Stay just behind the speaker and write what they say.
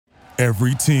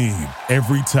Every team,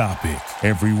 every topic,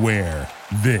 everywhere.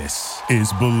 This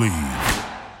is Believe.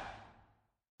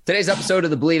 Today's episode of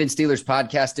the Believe in Steelers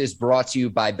podcast is brought to you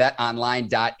by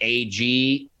betonline.ag.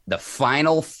 The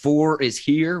Final Four is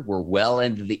here. We're well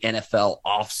into the NFL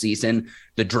offseason.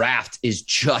 The draft is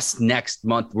just next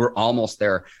month. We're almost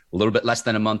there, a little bit less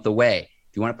than a month away.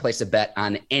 If you want to place a bet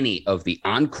on any of the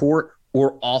on-court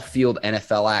or off-field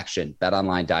NFL action,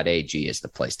 betonline.ag is the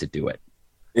place to do it.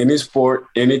 Any sport,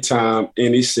 anytime,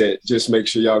 any set, just make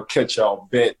sure y'all catch y'all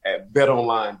bet at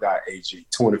betonline.ag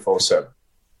 24/7.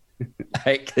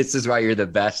 This is why you're the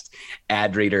best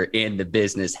ad reader in the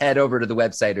business. Head over to the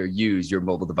website or use your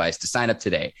mobile device to sign up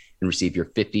today and receive your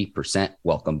 50%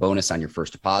 welcome bonus on your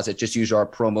first deposit. Just use our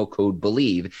promo code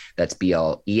BELIEVE, that's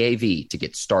BLEAV, to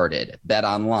get started. Bet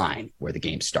online, where the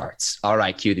game starts. All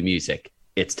right, cue the music.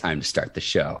 It's time to start the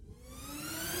show.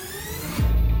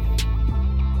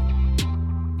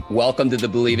 Welcome to the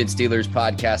Believe in Steelers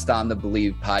podcast on the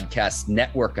Believe Podcast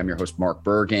Network. I'm your host, Mark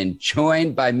Bergen,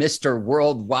 joined by Mr.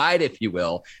 Worldwide, if you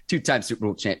will, two-time Super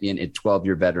Bowl champion and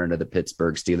 12-year veteran of the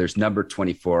Pittsburgh Steelers, number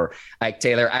 24, Ike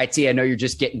Taylor. IT, I know you're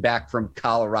just getting back from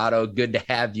Colorado. Good to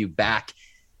have you back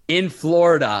in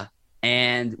Florida.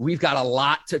 And we've got a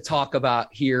lot to talk about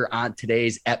here on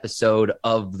today's episode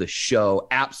of the show.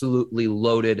 Absolutely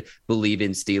loaded Believe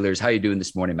in Steelers. How you doing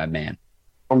this morning, my man?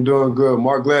 I'm doing good,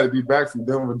 Mark. Glad to be back from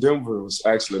Denver. Denver was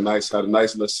actually nice. Had a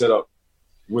nice little setup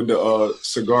with the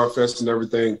cigar fest and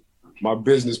everything. My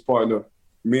business partner,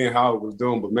 me and Howard was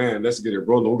doing, but man, let's get it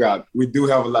rolling. We do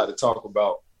have a lot to talk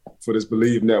about for this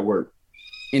Believe Network.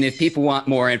 And if people want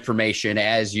more information,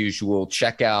 as usual,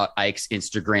 check out Ike's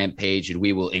Instagram page, and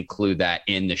we will include that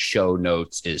in the show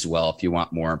notes as well if you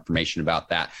want more information about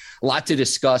that. A lot to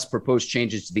discuss, proposed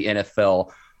changes to the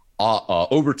NFL,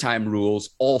 overtime rules,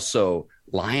 also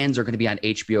Lions are going to be on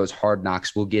HBO's Hard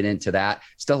Knocks. We'll get into that.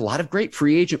 Still a lot of great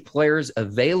free agent players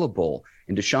available,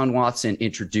 and Deshaun Watson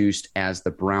introduced as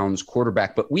the Browns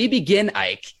quarterback. But we begin,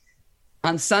 Ike.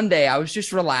 On Sunday, I was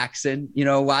just relaxing,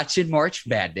 watching March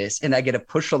Madness, and I get a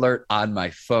push alert on my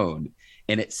phone,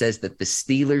 and it says that the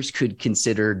Steelers could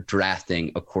consider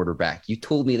drafting a quarterback. You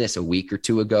told me this a week or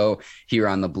two ago here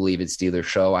on the Believe in Steelers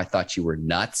show. I thought you were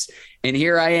nuts. And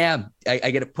here I am.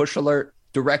 I get a push alert.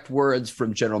 Direct words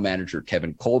from general manager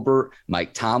Kevin Colbert.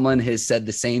 Mike Tomlin has said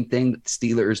the same thing, that the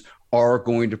Steelers are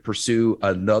going to pursue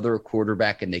another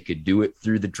quarterback, and they could do it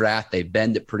through the draft. They've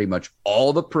been to pretty much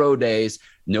all the pro days.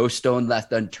 No stone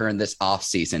left unturned this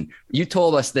offseason. You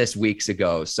told us this weeks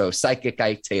ago. So Psychic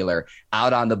Ike Taylor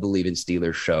out on the Believe in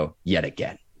Steelers show yet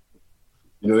again.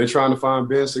 They're trying to find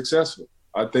being successful.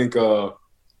 I think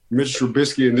Mitch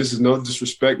Trubisky, and this is no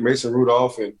disrespect, Mason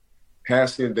Rudolph and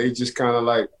Haskins, they just kind of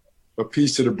like a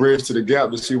piece to the bridge to the gap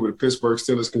to see what the Pittsburgh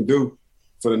Steelers can do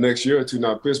for the next year or two.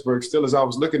 Now, Pittsburgh Steelers, I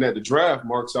was looking at the draft,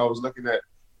 Mark, so I was looking at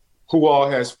who all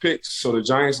has picks. So the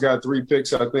Giants got 3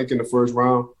 picks, I think, in the first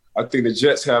round. I think the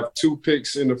Jets have 2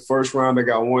 picks in the first round. They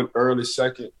got 1 early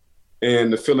second.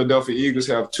 And the Philadelphia Eagles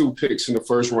have 2 picks in the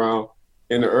first round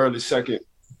and the early second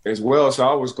as well. So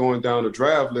I was going down the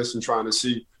draft list and trying to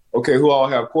see, okay, who all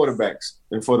have quarterbacks.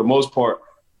 And for the most part,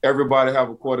 everybody have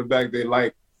a quarterback they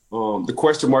like. The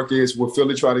question mark is, will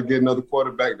Philly try to get another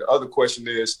quarterback? The other question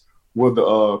is, will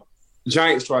the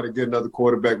Giants try to get another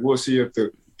quarterback? We'll see if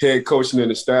the head coaching and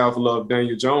the staff love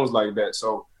Daniel Jones like that.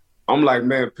 So I'm like,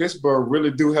 man, Pittsburgh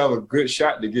really do have a good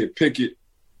shot to get Pickett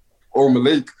or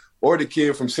Malik or the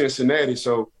kid from Cincinnati.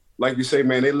 So like you say,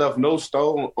 man, they left no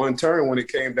stone unturned when it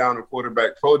came down to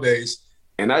quarterback pro days.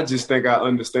 And I just think I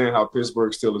understand how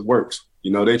Pittsburgh Steelers works.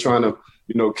 They're trying to,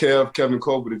 Kevin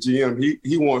Colbert, the GM,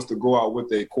 he wants to go out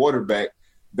with a quarterback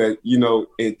that,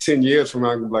 in 10 years from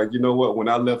now, I'm like, you know what, when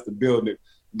I left the building,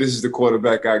 this is the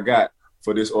quarterback I got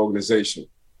for this organization.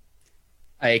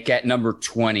 Ike, at number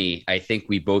 20, I think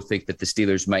we both think that the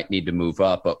Steelers might need to move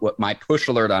up. But what my push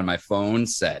alert on my phone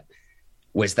said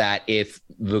was that if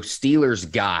the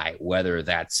Steelers guy, whether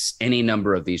that's any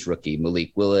number of these rookie,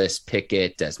 Malik Willis,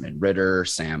 Pickett, Desmond Ridder,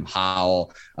 Sam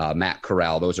Howell, Matt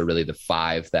Corral, those are really the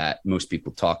 5 that most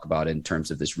people talk about in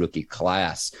terms of this rookie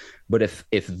class. But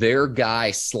if their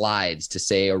guy slides to,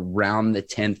 say, around the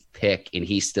 10th pick and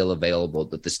he's still available,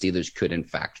 that the Steelers could, in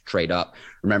fact, trade up.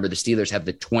 Remember, the Steelers have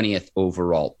the 20th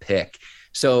overall pick.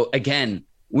 So, again,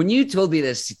 when you told me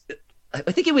this,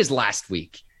 I think it was last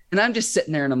week, and I'm just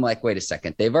sitting there and I'm like, wait a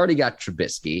second. They've already got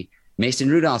Trubisky. Mason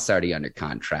Rudolph's already under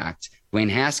contract. Dwayne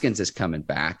Haskins is coming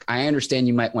back. I understand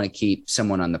you might want to keep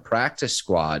someone on the practice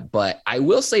squad, but I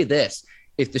will say this.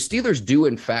 If the Steelers do,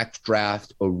 in fact,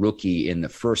 draft a rookie in the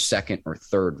first, second, or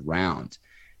third round,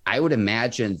 I would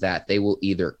imagine that they will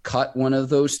either cut one of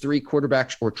those three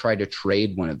quarterbacks or try to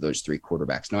trade one of those three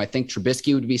quarterbacks. Now, I think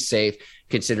Trubisky would be safe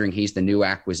considering he's the new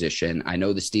acquisition. I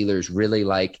know the Steelers really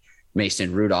like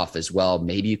Mason Rudolph as well.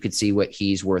 Maybe you could see what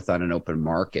he's worth on an open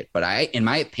market. But in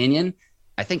my opinion,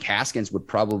 I think Haskins would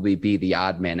probably be the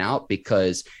odd man out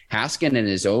because Haskins in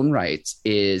his own rights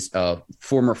is a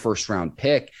former first-round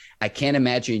pick. I can't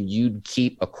imagine you'd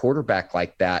keep a quarterback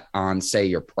like that on, say,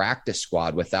 your practice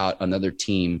squad without another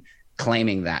team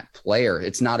claiming that player.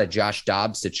 It's not a Josh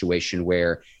Dobbs situation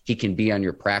where he can be on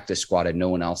your practice squad and no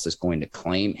one else is going to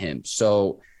claim him.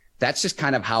 So that's just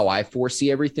kind of how I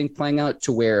foresee everything playing out,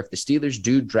 to where if the Steelers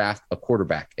do draft a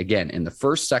quarterback, again, in the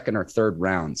first, second, or third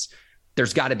rounds,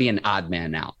 there's got to be an odd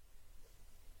man out.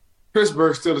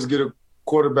 Pittsburgh Steelers get a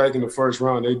quarterback in the first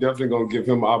round, they definitely going to give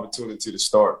him an opportunity to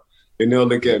start. And they'll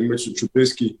look at Mitchell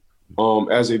Trubisky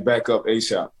as a backup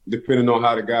ASAP, depending on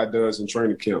how the guy does in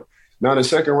training camp. Now, in the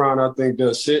second round, I think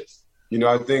they'll sit.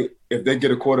 I think if they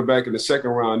get a quarterback in the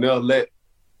second round, they'll let,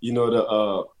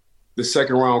 the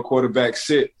second round quarterback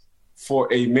sit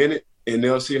for a minute, and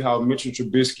they'll see how Mitchell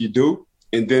Trubisky do.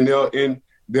 And then they'll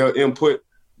input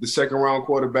the second round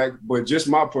quarterback. But just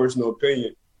my personal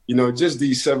opinion, just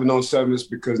these 7-on-7s,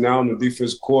 because now I'm the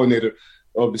defensive coordinator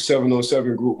of the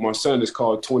 7-on-7 group. My son is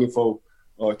called 24K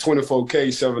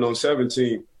 7-on-7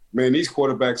 team. Man, these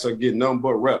quarterbacks are getting nothing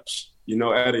but reps,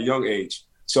 at a young age.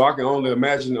 So I can only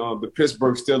imagine the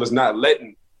Pittsburgh Steelers not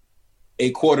letting a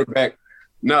quarterback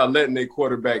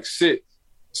sit,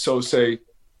 so say,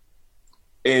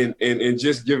 and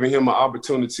just giving him an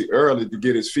opportunity early to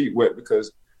get his feet wet,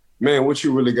 because, man, what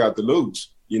you really got to lose?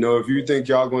 If you think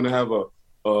y'all going to have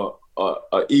a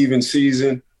even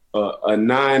season, a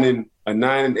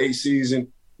 9-8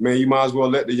 season, man, you might as well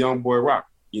let the young boy rock,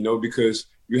 because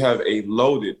you have a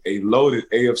loaded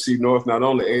AFC North, not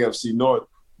only AFC North,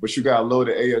 but you got a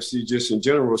loaded AFC just in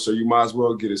general, so you might as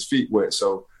well get his feet wet.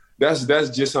 So that's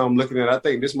just how I'm looking at it. I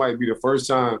think this might be the first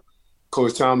time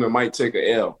Coach Tomlin might take an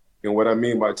L. And what I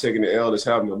mean by taking the L is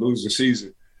having a losing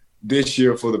season this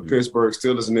year for the Pittsburgh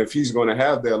Steelers. And if he's going to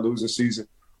have that losing season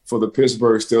for the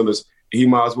Pittsburgh Steelers, he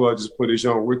might as well just put his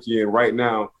young rookie in right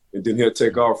now, and then he'll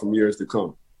take off from years to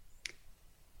come.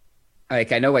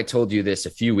 I know I told you this a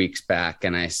few weeks back,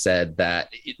 and I said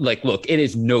that, look, it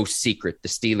is no secret the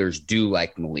Steelers do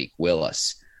like Malik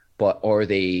Willis, but are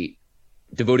they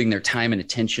devoting their time and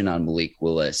attention on Malik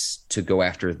Willis to go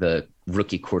after the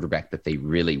rookie quarterback that they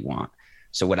really want?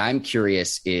 So what I'm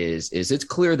curious is it's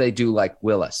clear they do like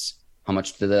Willis. How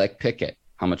much do they like Pickett?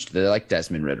 How much do they like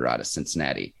Desmond Ridder out of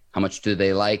Cincinnati? How much do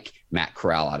they like Matt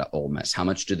Corral out of Ole Miss? How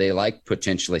much do they like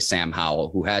potentially Sam Howell,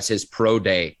 who has his pro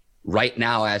day right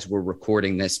now as we're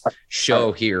recording this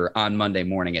show here on Monday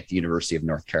morning at the University of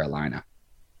North Carolina?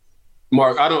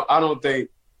 Mark, I don't think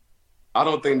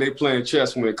they playing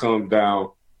chess when it comes down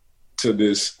to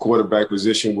this quarterback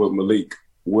position with Malik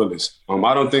Willis.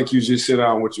 I don't think you just sit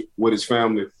down with his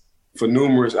family for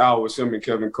numerous hours, him and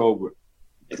Kevin Colbert,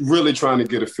 really trying to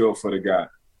get a feel for the guy.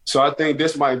 So I think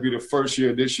this might be the first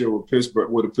year this year with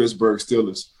the Pittsburgh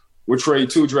Steelers. We'll trade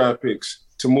 2 draft picks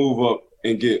to move up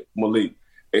and get Malik,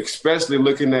 especially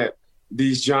looking at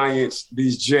these Giants,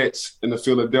 these Jets, and the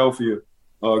Philadelphia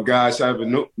guys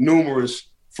having numerous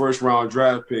first-round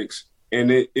draft picks.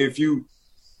 And I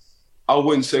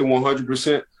wouldn't say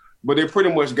 100%, but they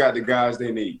pretty much got the guys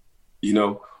they need.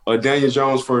 Daniel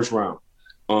Jones first round.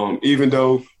 Even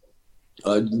though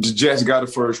the Jets got a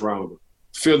first rounder,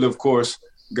 Philly, of course,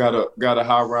 got a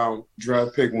high round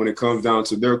draft pick when it comes down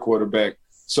to their quarterback.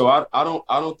 So I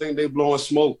don't think they blowing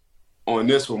smoke on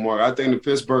this one, Mark. I think the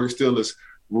Pittsburgh Steelers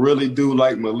really do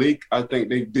like Malik. I think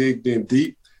they digged in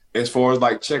deep as far as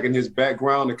checking his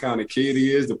background, the kind of kid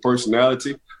he is, the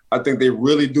personality. I think they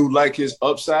really do like his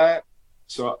upside.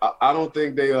 So I don't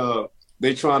think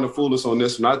they trying to fool us on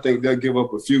this one. I think they'll give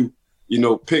up a few,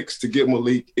 picks to get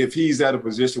Malik if he's at a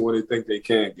position where they think they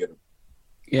can get him.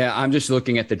 Yeah, I'm just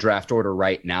looking at the draft order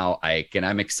right now, Ike, and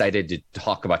I'm excited to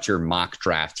talk about your mock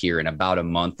draft here in about a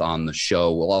month on the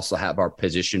show. We'll also have our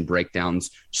position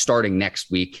breakdowns starting next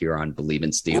week here on Believe in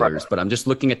Steelers. Right. But I'm just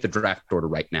looking at the draft order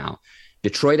right now.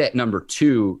 Detroit at number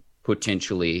 2,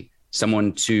 potentially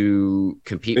someone to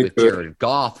compete with Jared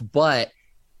Goff, but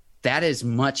that is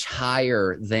much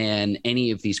higher than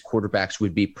any of these quarterbacks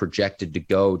would be projected to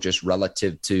go just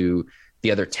relative to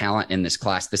the other talent in this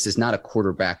class. This is not a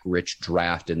quarterback-rich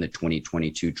draft in the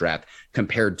 2022 draft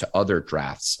compared to other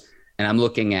drafts. And I'm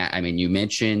looking at, you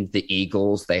mentioned the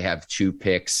Eagles. They have 2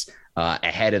 picks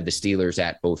ahead of the Steelers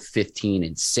at both 15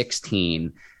 and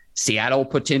 16. Seattle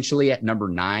potentially at number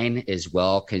 9 as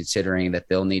well, considering that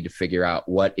they'll need to figure out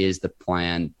what is the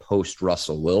plan post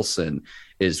Russell Wilson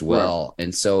as well. Right.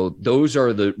 And so those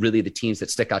are really the teams that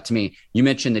stick out to me. You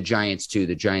mentioned the Giants too.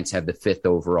 The Giants have the 5th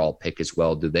overall pick as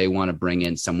well. Do they want to bring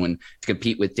in someone to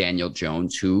compete with Daniel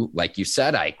Jones, who, like you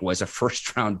said, Ike, was a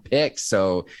first-round pick?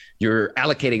 So you're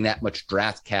allocating that much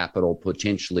draft capital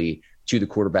potentially to the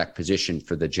quarterback position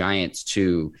for the Giants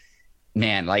too.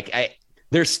 Man,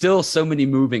 there's still so many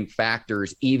moving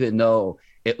factors, even though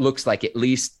it looks like, at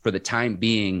least for the time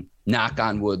being, knock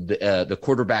on wood, the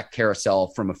quarterback carousel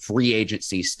from a free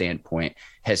agency standpoint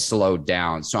has slowed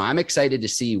down. So I'm excited to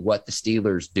see what the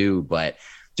Steelers do. But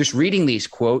just reading these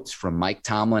quotes from Mike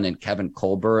Tomlin and Kevin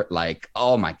Colbert,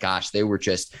 oh my gosh, they were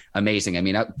just amazing. I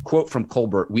mean, a quote from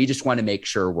Colbert: "We just want to make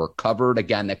sure we're covered."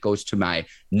 Again, that goes to my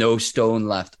no stone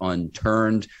left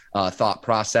unturned thought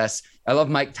process. I love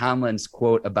Mike Tomlin's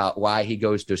quote about why he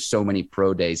goes to so many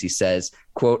pro days. He says,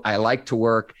 quote, "I like to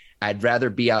work. I'd rather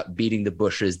be out beating the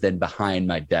bushes than behind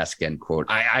my desk," end quote.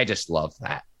 I just love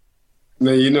that.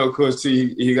 Now, Coach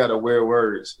T, he got to wear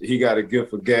words. He got a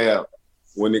gift for gab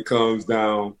when it comes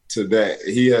down to that.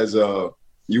 He has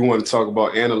you want to talk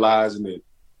about analyzing it,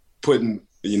 putting,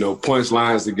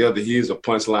 punchlines together. He is a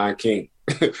punchline king.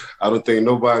 I don't think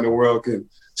nobody in the world can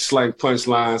slang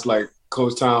punchlines like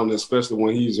Coach Tomlin, especially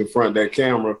when he's in front of that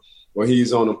camera or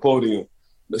he's on the podium.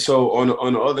 So on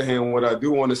the other hand, what I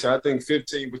do want to say, I think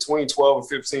between 12 and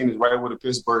 15 is right where the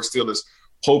Pittsburgh Steelers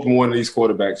hoping one of these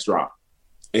quarterbacks drop.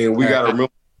 And we got to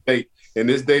remember the date, and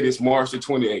this date is March the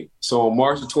 28th. So on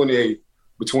March the 28th,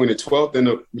 between the 12th and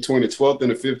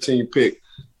the 15th pick,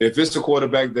 if it's the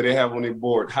quarterback that they have on their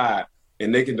board high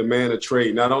and they can demand a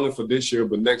trade, not only for this year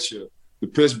but next year, the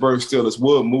Pittsburgh Steelers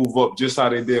will move up just how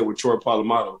they did with Troy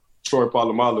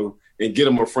Polamalu, and get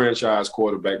him a franchise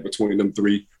quarterback between them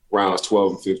 3 rounds,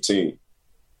 12 and 15.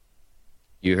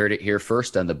 You heard it here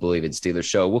first on the Believe in Steelers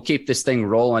show. We'll keep this thing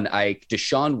rolling, Ike.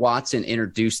 Deshaun Watson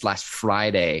introduced last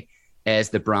Friday as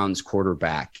the Browns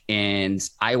quarterback. And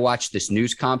I watched this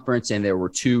news conference, and there were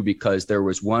 2, because there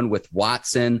was one with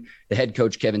Watson, the head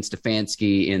coach Kevin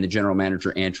Stefanski, and the general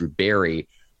manager Andrew Berry.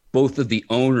 Both of the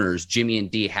owners, Jimmy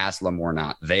and Dee Haslam, were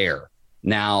not there.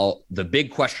 Now, the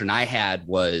big question I had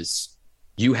was,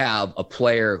 you have a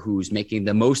player who's making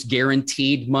the most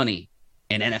guaranteed money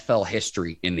in NFL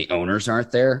history, and the owners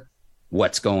aren't there.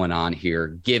 What's going on here,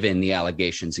 given the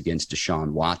allegations against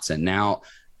Deshaun Watson? Now,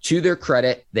 to their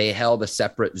credit, they held a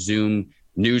separate Zoom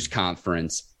news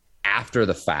conference after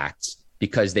the fact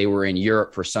because they were in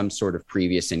Europe for some sort of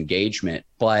previous engagement.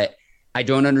 But I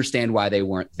don't understand why they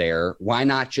weren't there. Why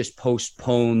not just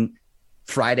postpone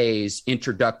Friday's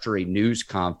introductory news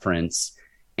conference?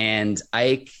 And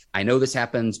I know this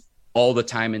happens all the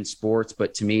time in sports,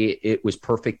 but to me, it was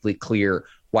perfectly clear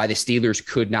why the Steelers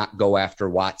could not go after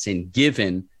Watson,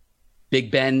 given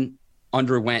Big Ben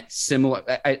underwent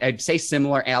I'd say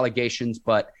similar allegations,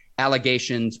 but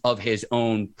allegations of his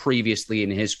own previously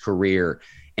in his career.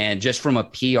 And just from a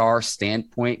PR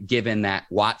standpoint, given that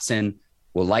Watson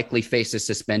will likely face a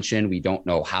suspension, we don't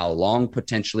know how long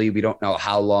potentially, we don't know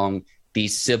how long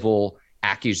these civil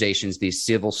accusations, these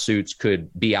civil suits could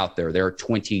be out there. There are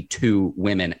 22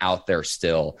 women out there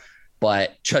still.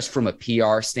 But just from a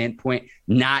PR standpoint,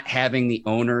 not having the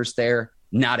owners there,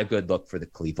 not a good look for the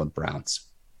Cleveland Browns.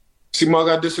 See, Mark,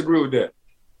 I disagree with that.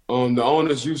 The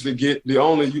owners usually get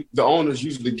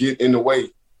in the way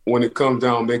when it comes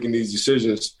down making these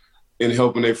decisions and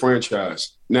helping their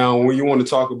franchise. Now, when you want to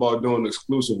talk about doing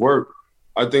exclusive work,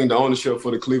 I think the ownership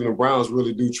for the Cleveland Browns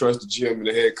really do trust the GM and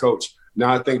the head coach.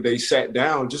 Now, I think they sat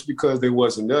down. Just because they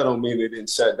wasn't there don't mean they didn't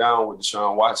sit down with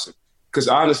Deshaun Watson. Because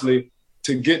honestly,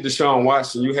 to get Deshaun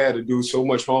Watson, you had to do so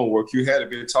much homework. You had to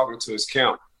be talking to his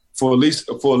camp for at least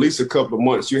a couple of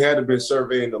months. You had to be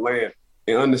surveying the land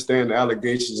and understand the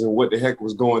allegations and what the heck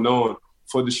was going on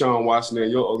for Deshaun Watson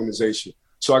and your organization.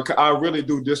 So I really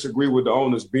do disagree with the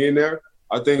owners being there.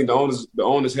 I think the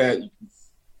owners had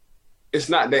 – it's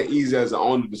not that easy as an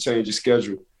owner to change your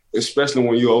schedule, especially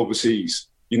when you're overseas.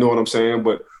 You know what I'm saying?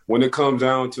 But when it comes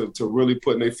down to really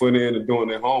putting their foot in and doing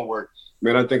their homework,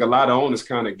 man, I think a lot of owners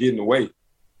kind of get in the way.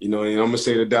 And I'm going to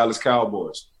say the Dallas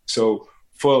Cowboys. So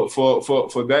for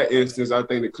that instance, I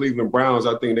think the Cleveland Browns,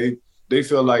 I think they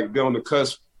feel like they're on the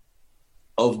cusp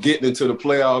of getting into the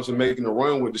playoffs and making a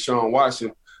run with Deshaun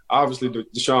Watson. Obviously,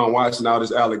 Deshaun Watson, out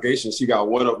his allegations, he got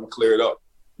one of them cleared up.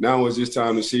 Now it's just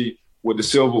time to see what the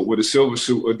silver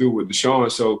suit will do with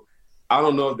Deshaun. So I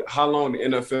don't know how long the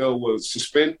NFL will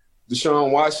suspend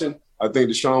Deshaun Watson. I think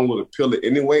Deshaun will appeal it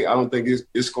anyway. I don't think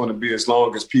it's going to be as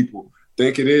long as people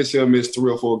think it is. He'll miss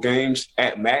 3 or 4 games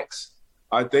at max.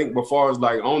 I think, as far as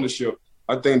like ownership,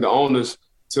 I think the owners,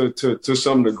 to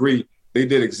some degree, they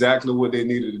did exactly what they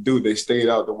needed to do. They stayed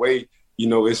out the way. You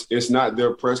know, it's not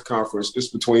their press conference. It's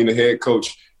between the head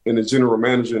coach and the general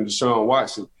manager and Deshaun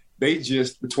Watson. They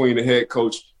just, between the head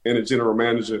coach and the general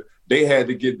manager, they had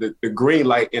to get the green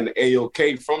light and the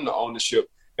AOK from the ownership.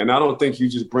 And I don't think you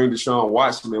just bring Deshaun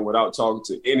Watson in without talking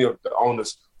to any of the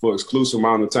owners for an exclusive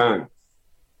amount of time.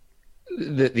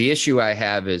 The issue I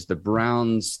have is the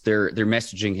Browns, their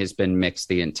messaging has been mixed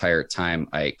the entire time,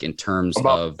 Ike, in terms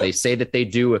of they say that they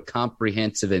do a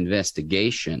comprehensive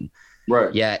investigation.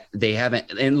 Right. Yet they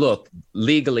haven't. And look,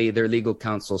 legally, their legal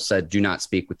counsel said do not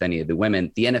speak with any of the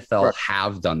women. The NFL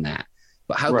have done that.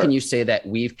 But how can you say that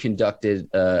we've conducted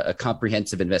a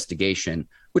comprehensive investigation,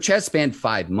 which has spanned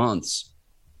 5 months,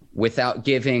 without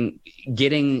getting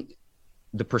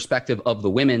the perspective of the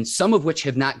women, some of which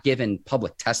have not given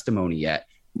public testimony yet,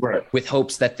 with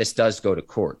hopes that this does go to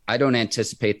court? I don't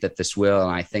anticipate that this will.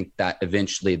 And I think that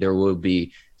eventually there will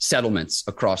be settlements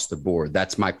across the board.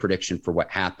 That's my prediction for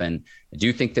what happened. I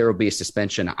do think there will be a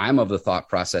suspension. I'm of the thought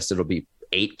process it'll be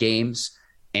 8 games,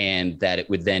 and that it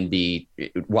would then be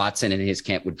Watson and his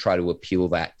camp would try to appeal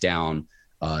that down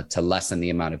to lessen the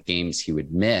amount of games he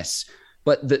would miss.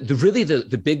 But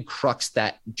the big crux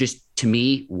that just to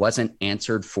me wasn't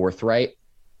answered forthright,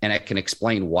 and I can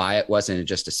explain why it wasn't in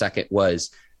just a second, was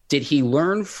did he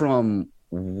learn from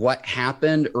what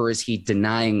happened, or is he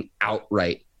denying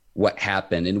outright what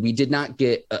happened? And we did not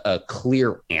get a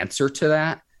clear answer to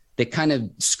that. They kind of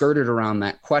skirted around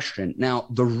that question. Now,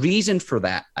 the reason for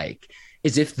that, Ike,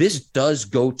 is if this does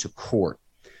go to court,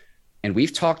 and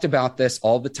we've talked about this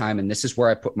all the time, and this is where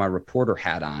I put my reporter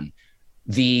hat on,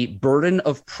 the burden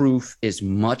of proof is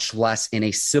much less in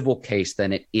a civil case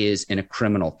than it is in a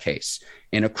criminal case.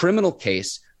 In a criminal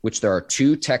case, which there are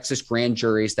 2 Texas grand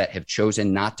juries that have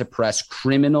chosen not to press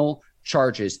criminal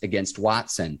charges against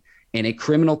Watson, in a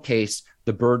criminal case,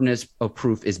 the burden of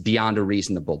proof is beyond a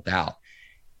reasonable doubt.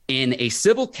 In a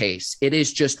civil case, it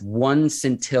is just 1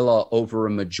 scintilla over a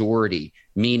majority,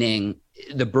 meaning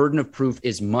the burden of proof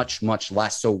is much, much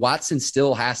less. So Watson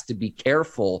still has to be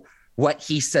careful what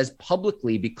he says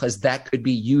publicly, because that could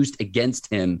be used against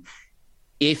him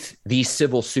if these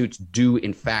civil suits do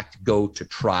in fact go to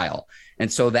trial.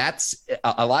 And so that's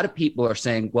a lot of people are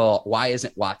saying, well, why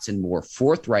isn't Watson more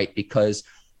forthright? Because,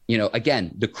 you know,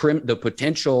 again,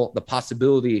 the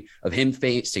possibility of him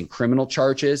facing criminal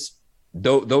charges,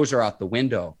 those are out the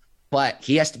window. But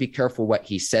he has to be careful what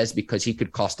he says, because he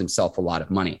could cost himself a lot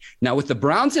of money. Now, what the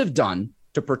Browns have done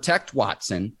to protect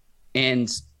Watson,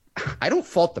 and I don't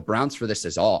fault the Browns for this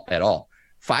at all.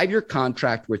 5-year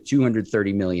contract worth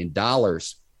 $230 million.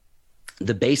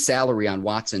 The base salary on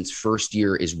Watson's first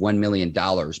year is $1 million,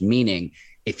 meaning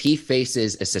if he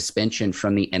faces a suspension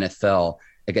from the NFL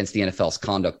against the NFL's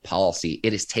conduct policy,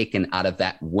 it is taken out of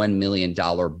that $1 million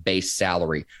base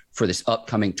salary for this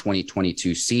upcoming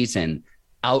 2022 season,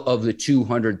 out of the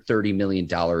 $230 million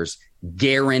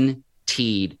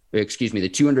guaranteed, the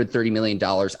 $230 million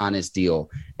on his deal,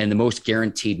 and the most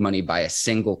guaranteed money by a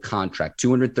single contract,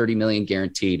 $230 million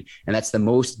guaranteed. And that's the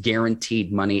most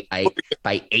guaranteed money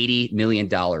by $80 million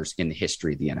in the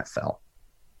history of the NFL.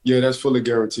 Yeah, that's fully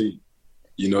guaranteed.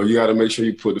 You know, you got to make sure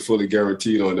you put the fully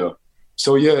guaranteed on there.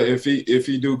 So yeah, if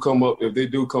they do come up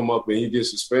and he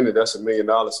gets suspended, that's $1 million.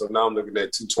 So now I'm looking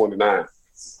at 229.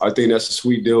 I think that's a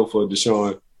sweet deal for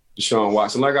Deshaun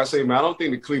Watson. Like I say, man, I don't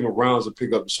think the Cleveland Browns will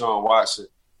pick up Deshaun Watson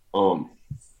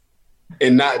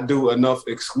and not do enough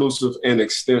exclusive and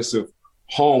extensive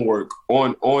homework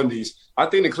on these. I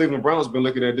think the Cleveland Browns have been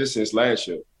looking at this since last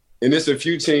year. And there's a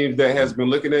few teams that has been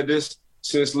looking at this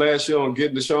since last year on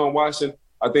getting Deshaun Watson.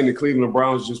 I think the Cleveland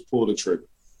Browns just pulled the trigger.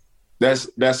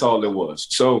 That's all it was.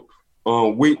 So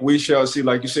we shall see.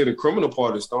 Like you said, the criminal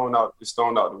part is thrown out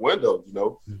the window. You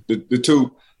know, the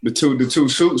two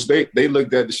suits, they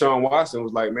looked at Deshaun Watson and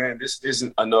was like, man, this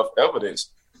isn't enough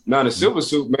evidence. Now the civil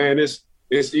suit, man, it's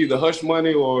either hush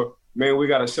money or, man, we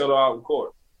got to settle out in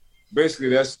court. Basically,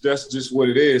 that's just what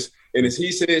it is. And it's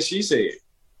he said, she said.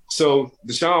 So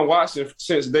Deshaun Watson,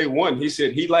 since day one, he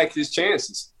said he liked his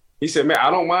chances. He said, man,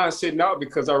 I don't mind sitting out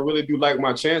because I really do like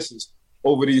my chances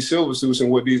over these civil suits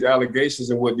and what these allegations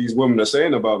and what these women are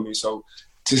saying about me. So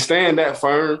to stand that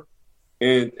firm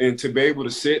and to be able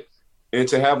to sit and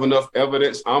to have enough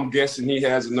evidence, I'm guessing he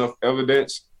has enough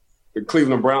evidence. The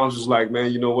Cleveland Browns was like,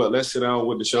 man, you know what? Let's sit down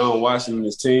with Deshaun Watson and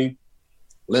his team.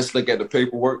 Let's look at the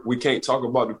paperwork. We can't talk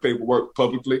about the paperwork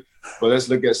publicly, but let's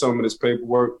look at some of this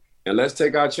paperwork and let's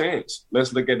take our chance.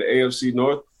 Let's look at the AFC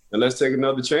North and let's take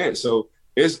another chance. So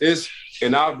it's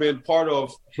and I've been part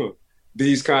of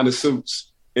these kind of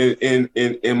suits in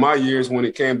my years when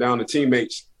it came down to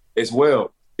teammates as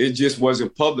well. It just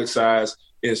wasn't publicized,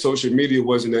 and social media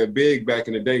wasn't that big back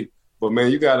in the day. But,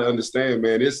 man, you got to understand,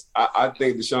 man, I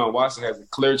think Deshaun Watson has a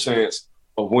clear chance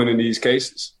of winning these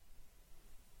cases.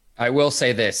 I will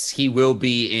say this. He will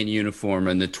be in uniform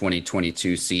in the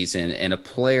 2022 season, and a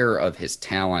player of his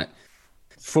talent,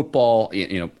 football,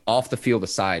 off the field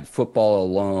aside, football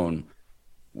alone,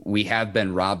 we have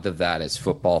been robbed of that as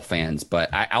football fans. But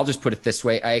I'll just put it this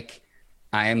way, Ike.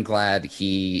 I am glad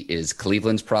he is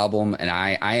Cleveland's problem. And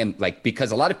I am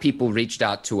because a lot of people reached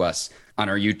out to us on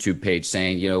our YouTube page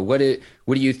saying, what do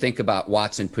you think about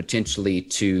Watson potentially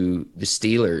to the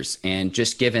Steelers? And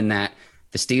just given that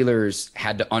the Steelers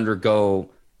had to undergo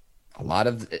a lot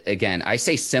of, again, I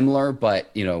say similar,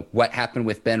 but what happened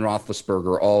with Ben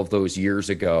Roethlisberger all of those years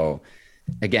ago,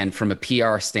 again, from a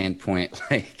PR standpoint,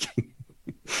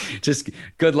 just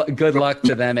good luck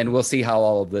to them. And we'll see how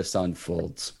all of this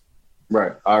unfolds.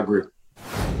 Right. I agree.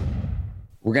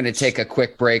 We're going to take a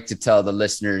quick break to tell the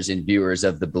listeners and viewers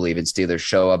of the Believe in Steelers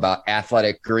show about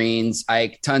Athletic Greens.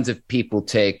 Tons of people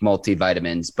take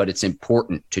multivitamins, but it's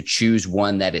important to choose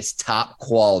one that is top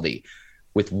quality.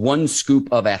 With 1 scoop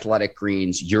of Athletic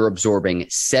Greens, you're absorbing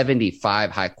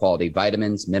 75 high-quality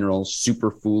vitamins, minerals,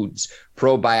 superfoods,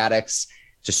 probiotics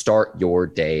to start your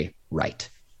day right.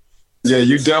 Yeah,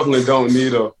 you definitely don't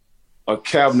need a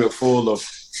cabinet full of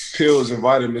pills and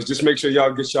vitamins. Just make sure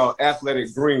y'all get y'all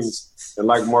Athletic Greens. And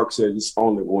like Mark said, it's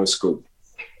only 1 scoop.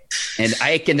 And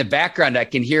Ike, in the background, I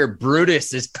can hear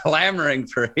Brutus is clamoring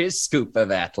for his scoop of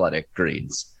Athletic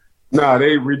Greens. Nah,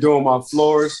 they redoing my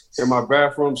floors in my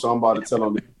bathroom, so I'm about to tell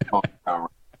them to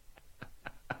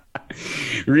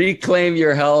reclaim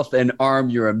your health and arm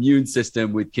your immune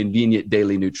system with convenient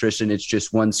daily nutrition. It's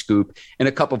just 1 scoop and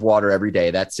a cup of water every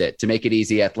day. That's it. To make it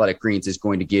easy, Athletic Greens is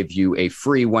going to give you a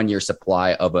free 1-year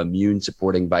supply of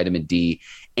immune-supporting vitamin D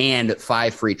and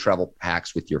 5 free travel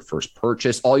packs with your first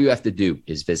purchase. All you have to do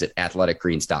is visit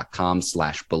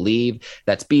athleticgreens.com/believe.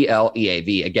 That's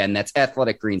BLEAV. Again, that's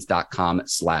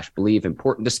athleticgreens.com/believe.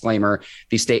 Important disclaimer.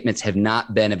 These statements have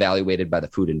not been evaluated by the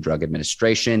Food and Drug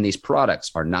Administration. These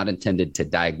products are not intended to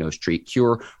diagnose, treat,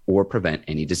 cure, or prevent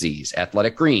any disease.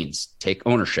 Athletic Greens, take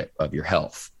ownership of your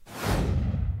health.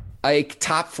 Ike,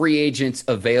 top free agents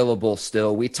available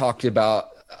still. We talked about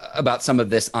some of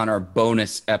this on our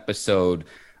bonus episode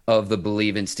of the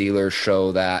Believe in Steelers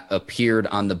show that appeared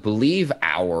on the Believe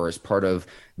Hour as part of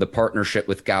the partnership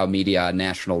with Gow Media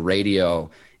National Radio.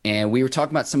 And we were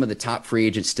talking about some of the top free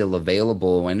agents still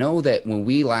available. I know that when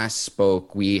we last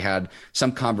spoke, we had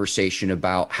some conversation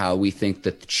about how we think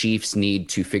that the Chiefs need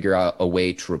to figure out a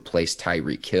way to replace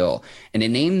Tyreek Hill. And a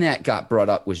name that got brought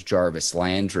up was Jarvis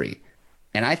Landry.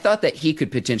 And I thought that he could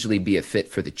potentially be a fit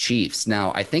for the Chiefs.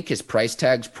 Now, I think his price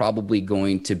tag's probably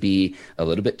going to be a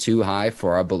little bit too high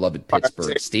for our beloved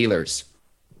Pittsburgh Steelers.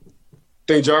 I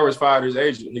think Jarvis fired his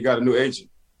agent. He got a new agent.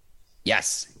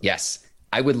 Yes.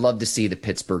 I would love to see the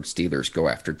Pittsburgh Steelers go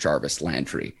after Jarvis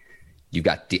Landry. You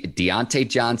got Deontay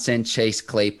Johnson, Chase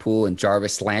Claypool, and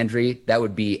Jarvis Landry. That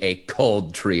would be a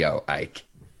cold trio, Ike.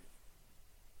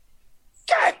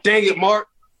 God dang it, Mark.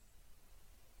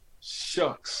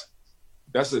 Shucks.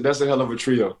 That's a hell of a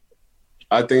trio.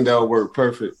 I think that would work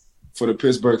perfect for the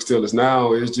Pittsburgh Steelers.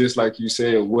 Now it's just like you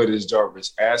said, what is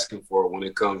Jarvis asking for when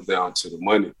it comes down to the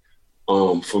money?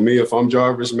 For me, if I'm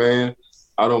Jarvis, man,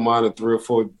 I don't mind a 3 or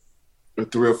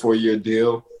 4 year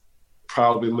deal.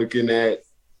 Probably looking at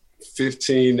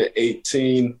 15 to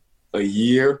 18 a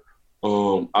year. I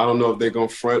don't know if they're gonna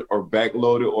front or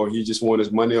backload it, or he just want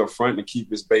his money up front to keep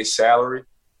his base salary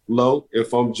low.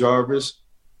 If I'm Jarvis.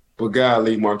 But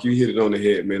golly, Mark, you hit it on the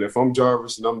head, man. If I'm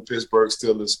Jarvis and I'm the Pittsburgh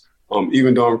Steelers,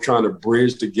 even though I'm trying to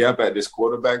bridge the gap at this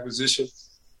quarterback position,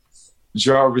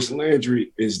 Jarvis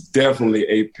Landry is definitely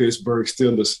a Pittsburgh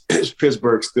Steeler.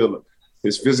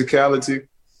 His physicality,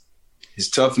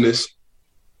 his toughness,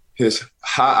 his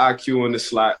high IQ in the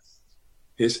slot,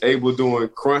 his able doing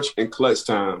crunch and clutch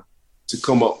time to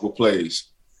come up with plays.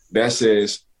 That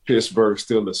says Pittsburgh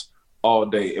Steelers all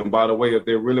day. And by the way, if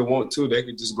they really want to, they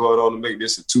could just go out on and make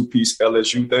this a 2-piece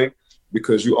LSU thing,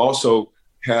 because you also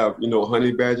have,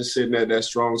 Honey Badger sitting at that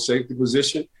strong safety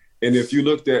position. And if you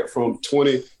looked at from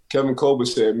 20, Kevin Colbert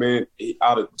said, man,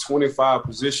 out of 25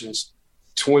 positions,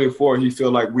 24, he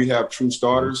feel like we have true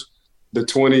starters. The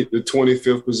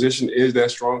 25th position is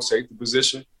that strong safety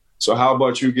position. So how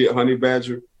about you get Honey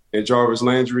Badger and Jarvis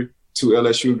Landry, 2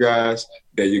 LSU guys?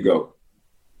 There you go.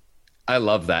 I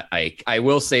love that, Ike. I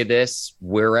will say this,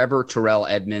 wherever Terrell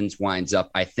Edmunds winds up,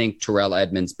 I think Terrell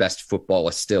Edmunds' best football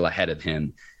is still ahead of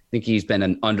him. I think he's been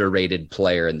an underrated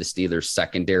player in the Steelers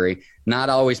secondary, not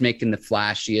always making the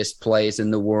flashiest plays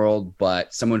in the world,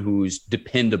 but someone who's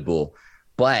dependable.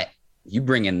 But you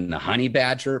bring in the Honey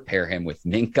Badger, pair him with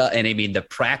Minkah. And I mean, the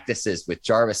practices with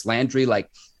Jarvis Landry, like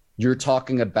you're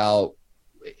talking about,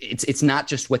 it's not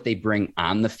just what they bring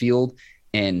on the field.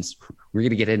 And we're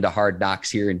going to get into Hard Knocks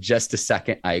here in just a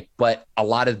second, Ike, but a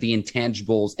lot of the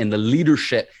intangibles and the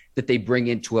leadership that they bring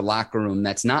into a locker room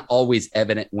that's not always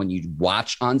evident when you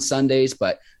watch on Sundays,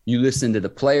 but you listen to the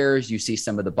players, you see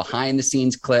some of the behind the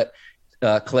scenes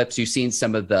clips, you've seen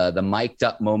some of the mic'd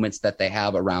up moments that they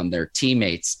have around their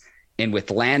teammates. And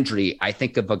with Landry, I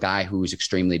think of a guy who's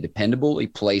extremely dependable. He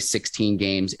plays 16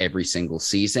 games every single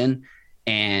season,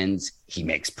 and he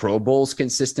makes Pro Bowls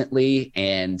consistently.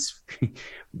 And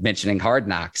mentioning Hard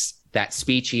Knocks, that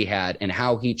speech he had and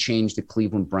how he changed the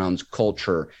Cleveland Browns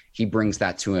culture, he brings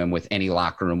that to him with any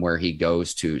locker room where he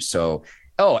goes to. So,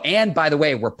 and by the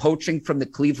way, we're poaching from the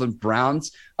Cleveland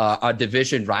Browns, a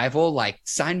division rival. Like,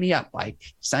 sign me up, Mike.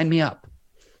 Sign me up.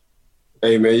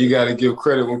 Hey, man, you got to give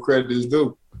credit when credit is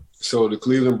due. So the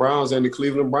Cleveland Browns ain't the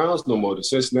Cleveland Browns no more. The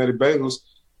Cincinnati Bengals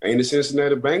ain't the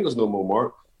Cincinnati Bengals no more,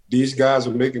 Mark. These guys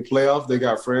are making playoffs. They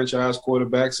got franchise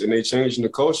quarterbacks, and they changing the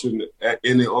culture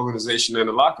in the organization and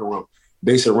the locker room.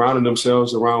 They surrounded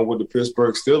themselves around what the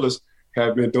Pittsburgh Steelers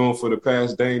have been doing for the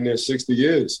past dang near 60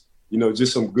 years. You know,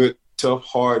 just some good, tough,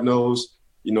 hard-nosed,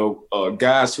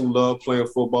 guys who love playing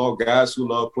football, guys who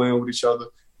love playing with each other.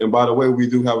 And by the way, we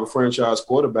do have a franchise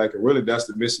quarterback, and really that's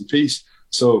the missing piece.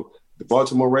 So the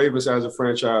Baltimore Ravens has a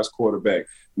franchise quarterback.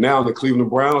 Now the Cleveland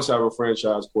Browns have a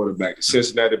franchise quarterback. The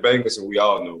Cincinnati Bengals, and we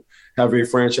all know, have a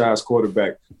franchise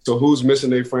quarterback. So who's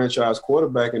missing a franchise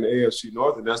quarterback in the AFC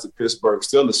North? And that's the Pittsburgh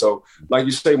Steelers. So like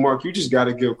you say, Mark, you just got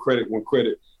to give credit when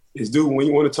credit is due. When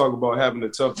you want to talk about having the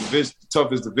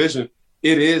toughest division,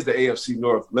 it is the AFC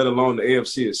North, let alone the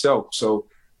AFC itself. So,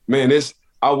 man,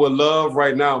 I would love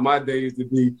right now my days to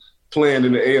be playing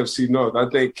in the AFC North. I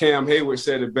think Cam Hayward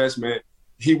said it best, man.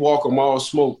 He walk them all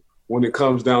smoke when it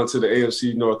comes down to the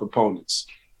AFC North opponents.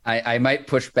 I might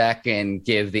push back and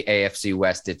give the AFC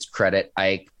West its credit,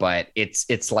 Ike, but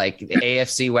it's like the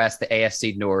AFC West, the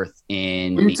AFC North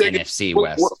in the NFC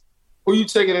West. Who you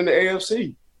taking in the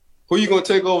AFC? Who you going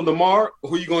to take over Lamar?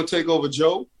 Who you going to take over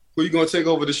Joe? Who you going to take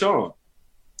over Deshaun?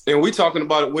 And we talking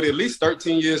about it with at least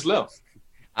 13 years left.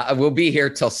 We'll be here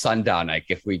till sundown, Ike,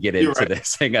 if we get into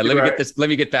this. Hang on, let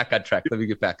me get back on track.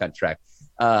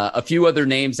 A few other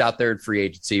names out there in free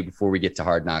agency before we get to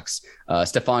Hard Knocks.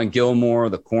 Stephon Gilmore,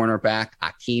 the cornerback.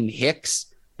 Akeem Hicks,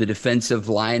 the defensive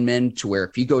lineman, to where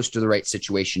if he goes to the right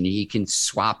situation, he can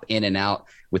swap in and out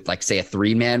with, like, say, a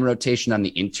 3-man rotation on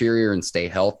the interior and stay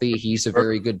healthy. He's a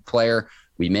very good player.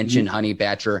 We mentioned Honey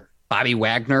Badger. Bobby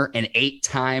Wagner, an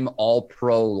 8-time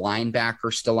All-Pro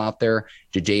linebacker still out there.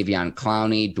 Jadeveon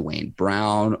Clowney, Dwayne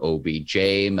Brown,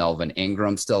 OBJ, Melvin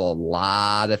Ingram. Still a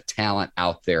lot of talent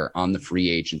out there on the free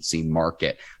agency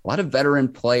market. A lot of veteran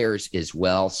players as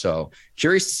well. So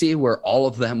curious to see where all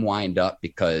of them wind up,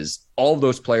 because all of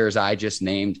those players I just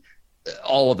named,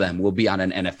 all of them will be on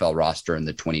an NFL roster in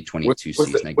the 2022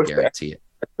 season. I guarantee it.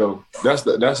 So that's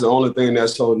the only thing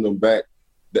that's holding them back,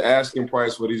 the asking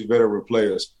price for these veteran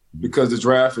players. Because the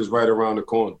draft is right around the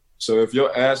corner. So if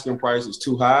your asking price is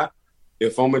too high,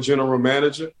 if I'm a general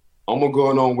manager, I'm going to go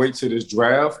on and wait till this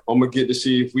draft. I'm going to get to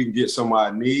see if we can get some of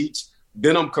our needs.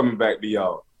 Then I'm coming back to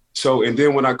y'all. So, and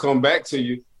then when I come back to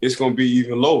you, it's going to be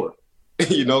even lower,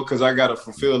 because I got to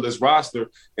fulfill this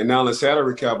roster. And now the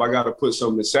salary cap, I got to put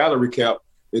some of the salary cap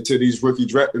into this rookie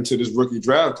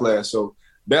draft class. So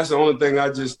that's the only thing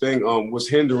I just think was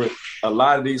hindering a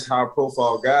lot of these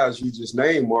high-profile guys you just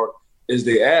named, Mark, is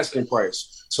the asking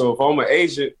price. So if I'm an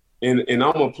agent and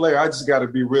I'm a player, I just got to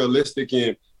be realistic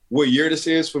in what year this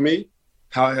is for me.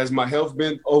 How has my health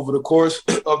been over the course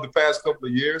of the past couple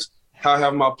of years? How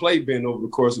have my play been over the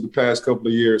course of the past couple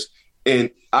of years? And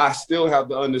I still have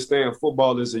to understand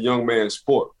football is a young man's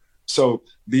sport. So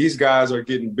these guys are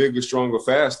getting bigger, stronger,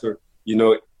 faster.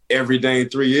 Every day in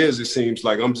 3 years, it seems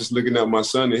like. I'm just looking at my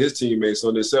son and his teammates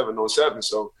on their 7-on-7.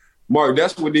 So Mark,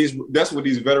 that's what these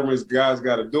veterans guys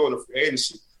got to do in the free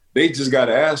agency. They just got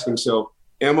to ask themselves,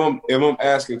 am I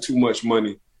asking too much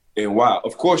money, and why?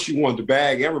 Of course, you want the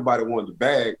bag. Everybody wants the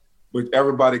bag, but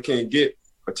everybody can't get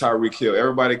a Tyreek Hill.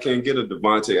 Everybody can't get a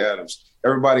Devontae Adams.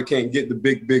 Everybody can't get the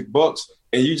big bucks.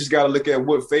 And you just got to look at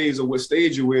what phase or what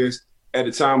stage you is at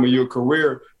the time of your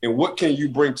career and what can you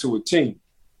bring to a team.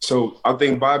 So I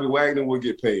think Bobby Wagner will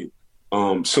get paid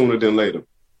sooner than later.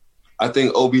 I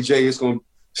think OBJ is going to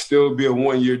still be a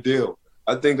 1-year deal.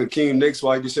 I think Akeem Nicks,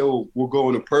 like you said, will go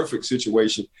in a perfect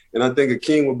situation. And I think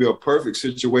Akeem will be a perfect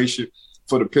situation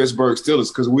for the Pittsburgh Steelers,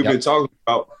 because we've been talking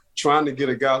about trying to get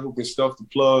a guy who can stuff the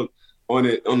plug on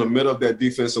the middle of that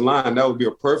defensive line. That would be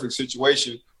a perfect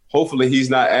situation. Hopefully he's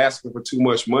not asking for too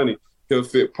much money, he'll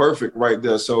fit perfect right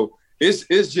there. So it's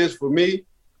just for me,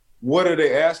 what are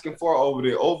they asking for over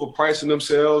there? Overpricing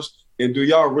themselves? And do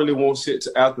y'all really want to sit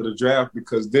to after the draft?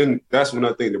 Because then that's when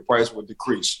I think the price will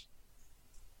decrease.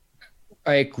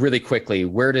 Like, really quickly,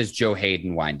 where does Joe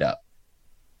Haden wind up?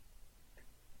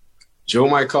 Joe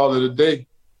might call it a day.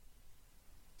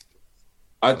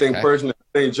 I think personally,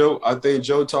 I think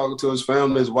Joe talking to his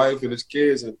family, his wife, and his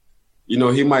kids, and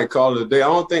he might call it a day. I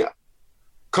don't think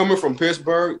coming from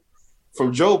Pittsburgh,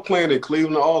 from Joe playing in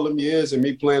Cleveland all them years, and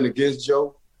me playing against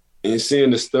Joe, and seeing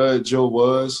the stud Joe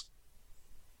was,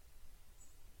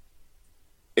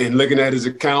 and looking at his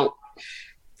account,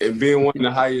 and being one of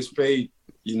the highest paid,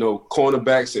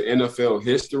 cornerbacks in NFL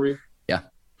history. Yeah,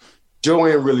 Joe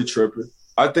ain't really tripping.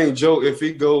 I think Joe, if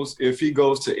he goes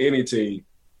to any team,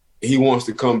 he wants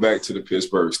to come back to the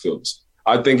Pittsburgh Steelers.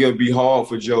 I think it'd be hard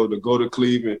for Joe to go to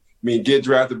Cleveland, get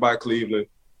drafted by Cleveland,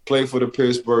 play for the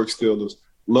Pittsburgh Steelers,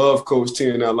 love Coach T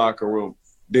in that locker room,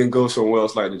 then go somewhere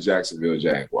else like the Jacksonville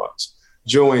Jaguars.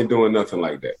 Joe ain't doing nothing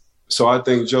like that. So I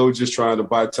think Joe just trying to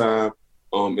buy time.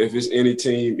 If it's any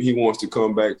team he wants to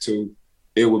come back to,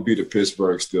 it would be the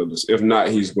Pittsburgh Steelers. If not,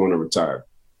 he's going to retire.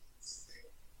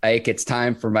 Ike, it's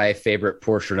time for my favorite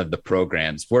portion of the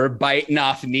programs. We're biting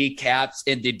off kneecaps,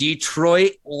 and the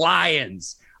Detroit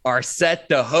Lions are set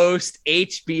to host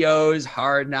HBO's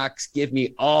Hard Knocks. Give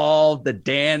me all the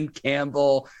Dan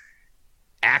Campbell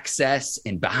access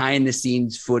and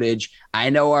behind-the-scenes footage.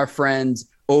 I know our friends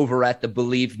over at the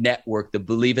Believe Network, the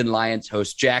Believe in Lions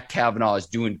host, Jack Kavanaugh, is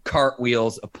doing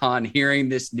cartwheels upon hearing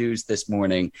this news this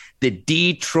morning. The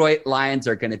Detroit Lions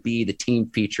are going to be the team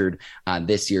featured on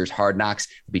this year's Hard Knocks.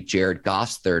 It'll be Jared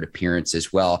Goff's third appearance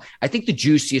as well. I think the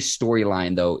juiciest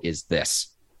storyline, though, is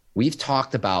this. We've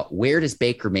talked about where does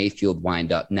Baker Mayfield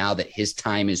wind up now that his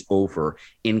time is over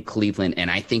in Cleveland.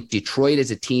 And I think Detroit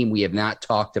is a team we have not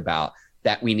talked about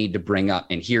that we need to bring up.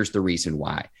 And here's the reason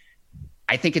why.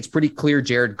 I think it's pretty clear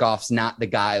Jared Goff's not the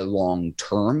guy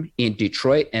long-term in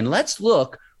Detroit. And let's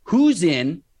look who's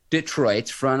in Detroit's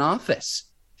front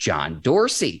office. John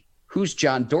Dorsey. Who's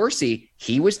John Dorsey?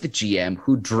 He was the GM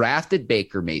who drafted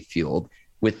Baker Mayfield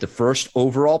with the first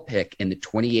overall pick in the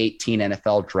 2018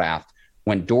 NFL draft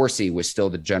when Dorsey was still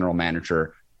the general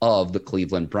manager of the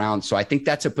Cleveland Browns. So I think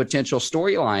that's a potential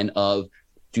storyline of,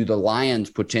 do the Lions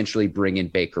potentially bring in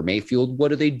Baker Mayfield? What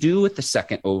do they do with the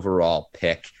second overall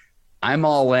pick? I'm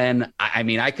all in.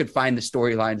 I could find the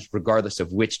storylines regardless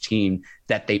of which team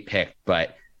that they pick.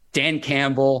 But Dan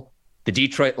Campbell, the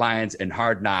Detroit Lions, and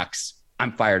Hard Knocks,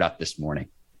 I'm fired up this morning.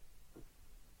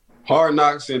 Hard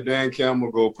Knocks and Dan Campbell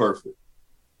go perfect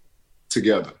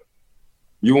together.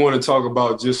 You want to talk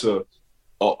about just a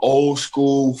old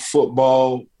school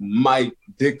football, Mike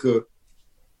Dicker,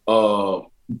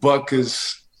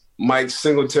 Buckers, Mike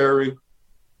Singletary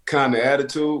kind of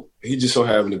attitude. He just so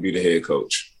happened to be the head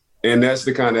coach. And that's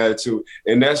the kind of attitude.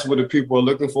 And that's what the people are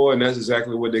looking for, and that's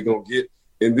exactly what they're going to get.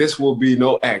 And this will be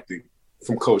no acting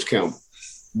from Coach Campbell.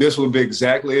 This will be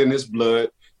exactly in his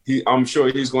blood. I'm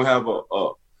sure he's going to have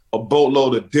a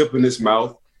boatload of dip in his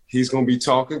mouth. He's going to be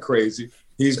talking crazy.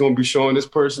 He's going to be showing his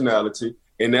personality.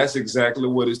 And that's exactly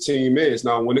what his team is.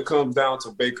 Now, when it comes down to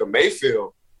Baker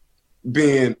Mayfield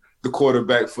being the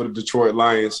quarterback for the Detroit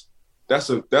Lions,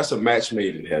 that's a match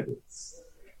made in heaven.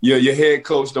 Your head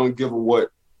coach don't give a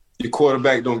what. Your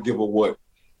quarterback don't give a what,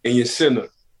 and your center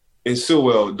and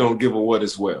Sewell don't give a what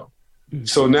as well. Mm-hmm.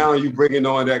 So now you bringing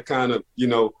on that kind of,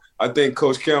 I think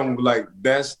Coach Campbell,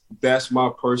 that's my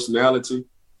personality.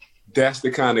 That's the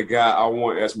kind of guy I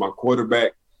want as my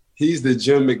quarterback. He's the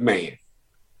Jim McMahon.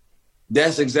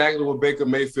 That's exactly what Baker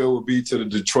Mayfield would be to the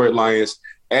Detroit Lions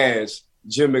as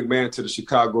Jim McMahon to the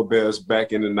Chicago Bears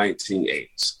back in the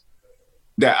 1980s.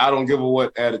 That I don't give a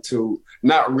what attitude,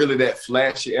 not really that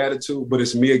flashy attitude, but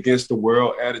it's me against the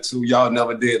world attitude. Y'all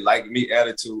never did like me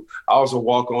attitude. I was a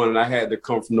walk-on and I had to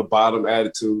come from the bottom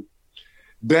attitude.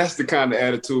 That's the kind of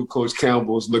attitude Coach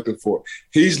Campbell is looking for.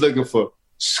 He's looking for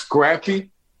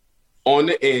scrappy, on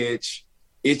the edge,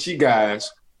 itchy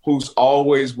guys who's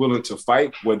always willing to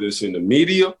fight, whether it's in the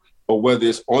media or whether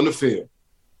it's on the field.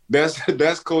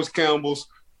 That's Coach Campbell's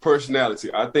personality.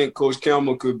 I think Coach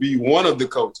Campbell could be one of the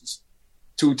coaches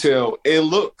to tell and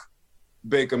look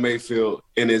Baker Mayfield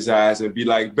in his eyes and be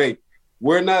like, Baker,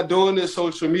 we're not doing this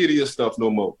social media stuff no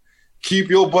more. Keep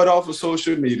your butt off of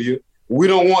social media. We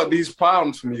don't want these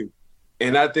problems from you.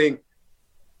 And I think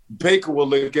Baker will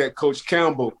look at Coach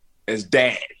Campbell as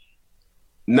dad,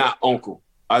 not uncle.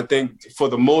 I think for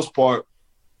the most part,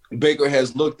 Baker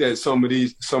has looked at some of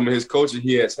his coaches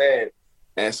he has had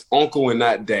as uncle and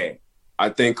not dad. I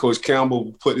think Coach Campbell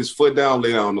will put his foot down,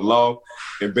 lay down the law,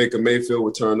 and Baker Mayfield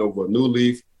will turn over a new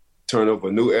leaf, turn up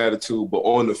a new attitude, but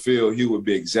on the field, he would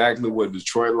be exactly what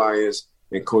Detroit Lions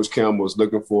and Coach Campbell is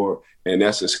looking for, and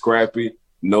that's a scrappy,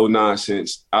 no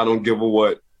nonsense, I don't give a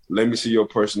what, let me see your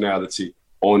personality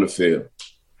on the field.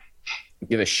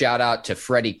 Give a shout out to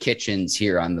Freddie Kitchens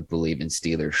here on the Believe in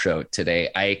Steelers show today,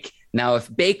 Ike. Now,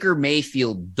 if Baker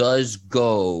Mayfield does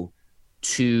go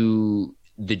to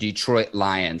the Detroit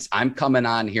Lions, I'm coming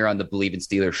on here on the Believe in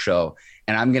Steelers show,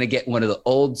 and I'm going to get one of the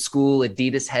old school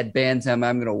Adidas headbands, and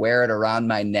I'm going to wear it around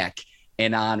my neck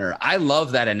in honor. I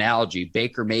love that analogy,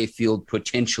 Baker Mayfield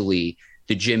potentially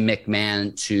to Jim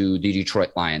McMahon to the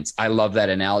Detroit Lions. I love that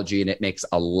analogy, and it makes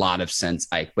a lot of sense,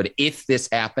 Ike. But if this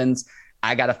happens,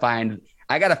 I gotta find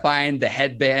the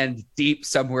headband deep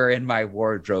somewhere in my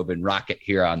wardrobe and rock it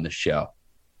here on the show.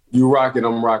 You rock it,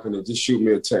 I'm rocking it. Just shoot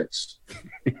me a text.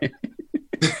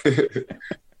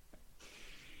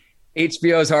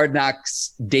 HBO's Hard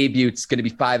Knocks debute's going to be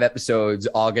 5 episodes,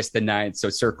 August the 9th. So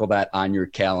circle that on your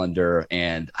calendar.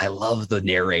 And I love the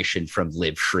narration from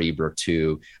Liv Schreiber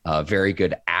too. Very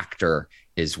good actor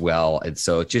as well. And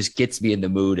so it just gets me in the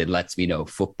mood and lets me know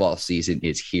football season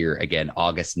is here again,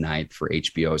 August 9th for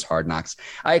HBO's Hard Knocks.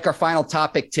 Ike, our final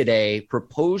topic today,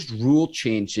 proposed rule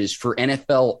changes for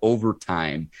NFL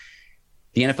overtime.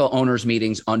 The NFL owners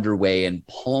meetings underway in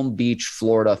Palm Beach,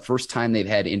 Florida. First time they've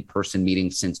had in-person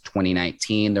meetings since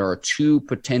 2019. There are 2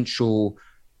 potential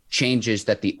changes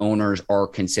that the owners are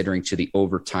considering to the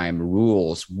overtime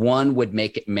rules. One would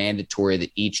make it mandatory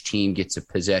that each team gets a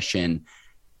possession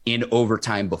in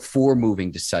overtime before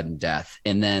moving to sudden death.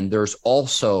 And then there's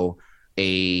also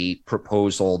a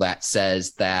proposal that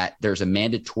says that there's a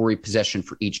mandatory possession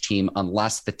for each team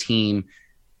unless the team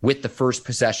with the first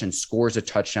possession scores a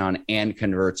touchdown and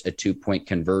converts a 2-point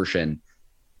conversion.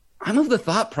 I'm of the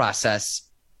thought process,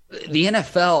 the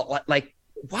NFL, like,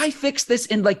 why fix this?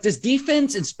 And like, does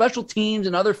defense and special teams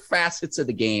and other facets of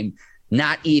the game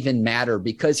not even matter?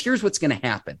 Because here's what's going to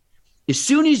happen. As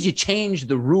soon as you change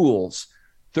the rules,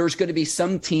 there's going to be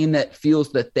some team that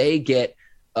feels that they get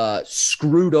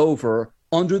screwed over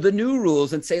under the new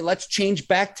rules and say, let's change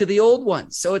back to the old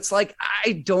ones. So it's like,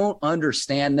 I don't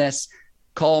understand this.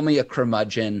 Call me a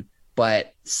curmudgeon,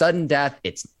 but sudden death,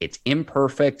 it's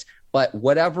imperfect, but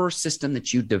whatever system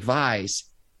that you devise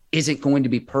isn't going to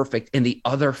be perfect. And the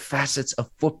other facets of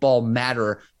football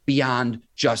matter beyond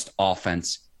just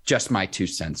offense. Just my 2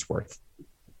 cents worth.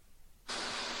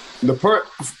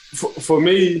 For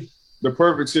me, the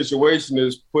perfect situation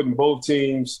is putting both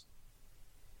teams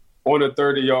on the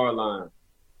 30-yard line.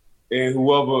 And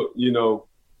whoever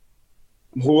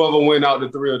went out the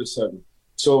 3 or the 7.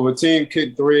 So if a team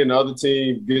kicked 3 and the other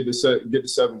team get the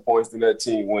 7 points, then that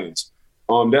team wins.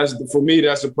 For me,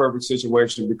 that's a perfect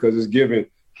situation because it's giving,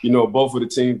 both of the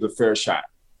teams a fair shot.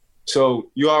 So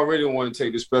you already want to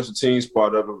take the special teams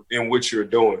part of it in what you're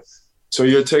doing. So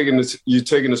you're taking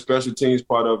the special teams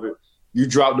part of it. You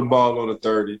drop the ball on the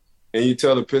 30, and you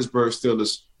tell the Pittsburgh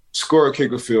Steelers, score a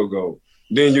kick or field goal.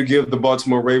 Then you give the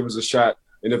Baltimore Ravens a shot,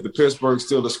 and if the Pittsburgh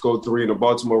Steelers score 3 and the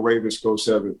Baltimore Ravens score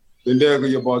 7, then there go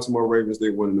your Baltimore Ravens,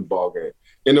 they win the ball game.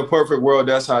 In the perfect world,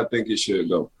 that's how I think it should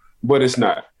go. But it's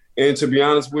not. And to be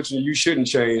honest with you, you shouldn't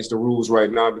change the rules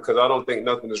right now because I don't think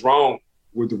nothing is wrong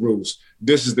with the rules.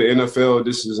 This is the NFL.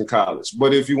 This is in college.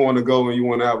 But if you want to go and you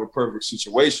want to have a perfect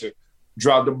situation,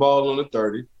 drop the ball on the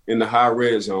 30 in the high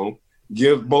red zone,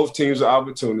 give both teams an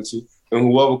opportunity, and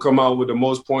whoever come out with the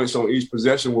most points on each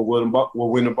possession will win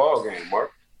the ball game,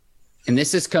 Mark. And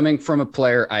this is coming from a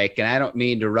player, Ike, and I don't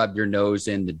mean to rub your nose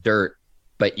in the dirt,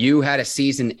 but you had a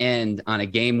season end on a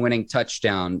game-winning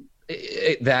touchdown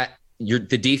that the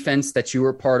defense that you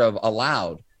were part of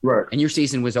allowed, right? And your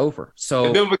season was over. So,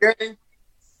 the Denver game?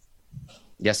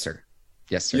 Yes, sir.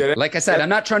 Yes, sir. Yeah, like I said, I'm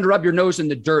not trying to rub your nose in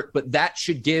the dirt, but that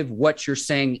should give what you're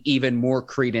saying even more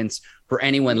credence for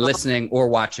anyone listening or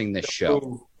watching this show.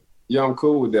 Cool. Yeah, I'm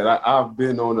cool with that. I've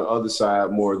been on the other side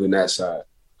more than that side.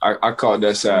 I caught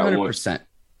that side 100%.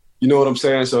 You know what I'm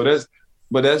saying? So that's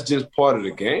just part of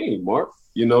the game, Mark.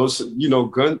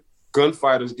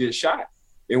 Gunfighters get shot.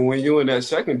 And when you're in that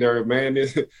secondary, man,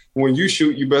 when you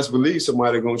shoot, you best believe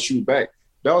somebody going to shoot back.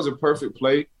 That was a perfect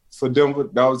play for Denver.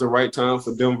 That was the right time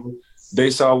for Denver. They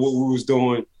saw what we was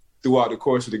doing throughout the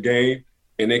course of the game,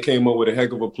 and they came up with a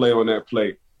heck of a play on that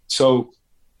play. So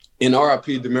in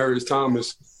RIP, Demaryius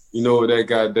Thomas, that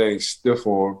guy dang stiff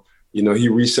arm. He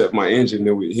reset my engine.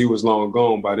 He was long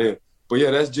gone by then. But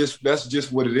yeah, that's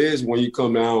just what it is when you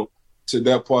come down to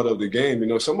that part of the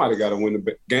game. Somebody got to win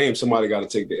the game. Somebody got to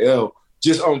take the L.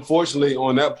 Just unfortunately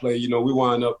on that play, we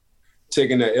wind up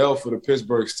taking that L for the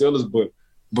Pittsburgh Steelers.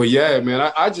 But yeah,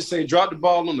 man, I just say drop the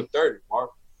ball on the 30, Mark,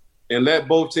 and let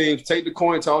both teams take the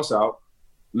coin toss out.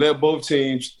 let both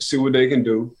teams see what they can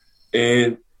do,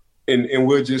 and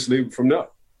we'll just leave it from there.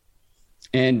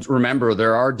 And remember,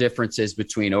 there are differences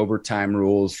between overtime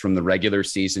rules from the regular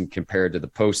season compared to the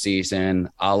postseason.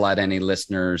 I'll let any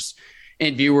listeners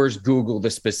and viewers Google the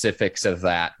specifics of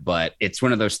that, but it's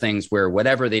one of those things where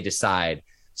whatever they decide,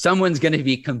 someone's going to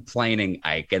be complaining,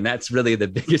 Ike. And that's really the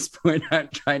biggest point I'm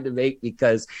trying to make,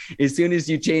 because as soon as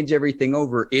you change everything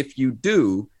over, if you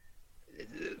do,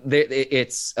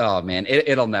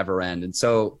 it'll never end. And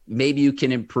so maybe you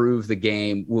can improve the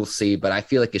game. We'll see. But I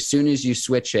feel like as soon as you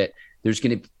switch it, there's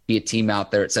going to be a team out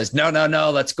there that says, no,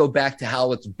 let's go back to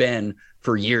how it's been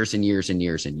for years and years and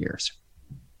years and years.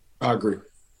 I agree.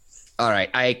 All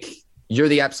right, Ike, you're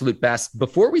the absolute best.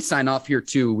 Before we sign off here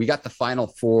too, we got the Final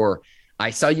Four. I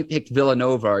saw you picked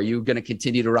Villanova. Are you going to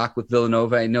continue to rock with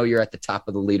Villanova? I know you're at the top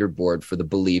of the leaderboard for the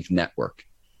Believe Network.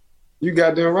 You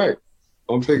goddamn right.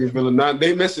 I'm picking Villanova.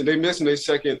 They missing their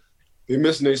second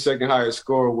highest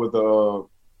score with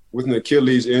an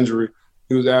Achilles injury.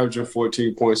 He was averaging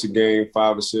 14 points a game,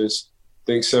 5 assists, I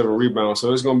think 7 rebounds.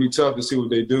 So it's going to be tough to see what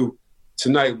they do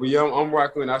tonight. But yeah, I'm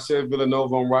rocking. I said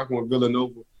Villanova. I'm rocking with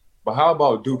Villanova. But how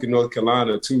about Duke and North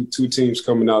Carolina? Two teams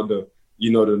coming out the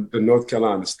North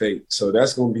Carolina State. So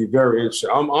that's going to be very interesting.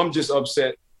 I'm just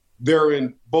upset. They're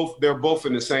both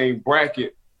in the same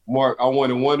bracket. Mark, I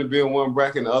wanted one to be in one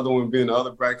bracket and the other one be in the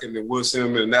other bracket, and then we'll send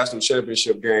them in the national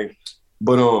championship game.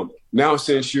 But now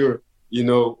since you're in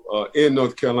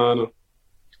North Carolina,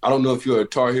 I don't know if you're a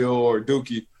Tar Heel or a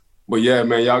Dookie, but yeah,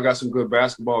 man, y'all got some good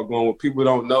basketball going. What people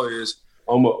don't know is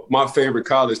my favorite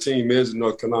college team is the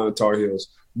North Carolina Tar Heels.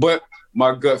 But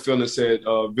my gut feeling said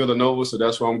Villanova, so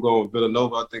that's why I'm going with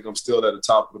Villanova. I think I'm still at the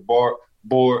top of the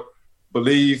board.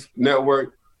 Believe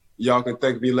Network, y'all can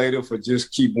thank me later for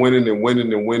just keep winning and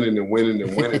winning and winning and winning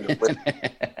and winning and winning.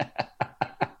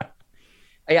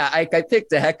 Yeah, I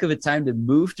picked a heck of a time to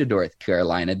move to North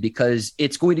Carolina because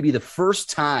it's going to be the first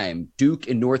time Duke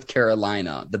and North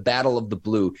Carolina, the Battle of the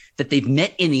Blue, that they've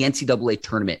met in the NCAA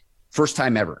tournament. First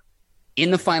time ever.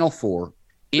 In the Final Four.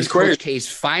 In Coach K's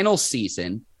final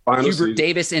season. Hubert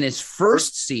Davis in his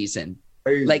first season.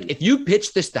 Crazy. Like, if you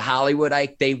pitched this to Hollywood,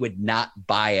 Ike, they would not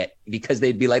buy it because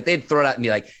they'd throw it out and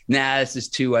be like, nah, this is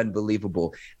too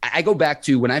unbelievable. I go back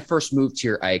to when I first moved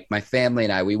here, Ike, my family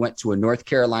and I, we went to a North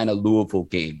Carolina Louisville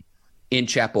game in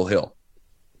Chapel Hill.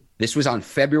 This was on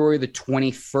February the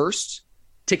 21st.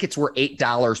 Tickets were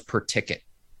 $8 per ticket.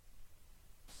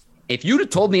 If you'd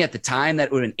have told me at the time that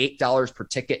it would have been $8 per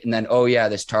ticket and then, oh yeah,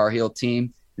 this Tar Heel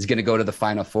team is going to go to the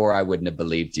Final Four, I wouldn't have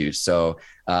believed you. So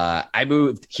I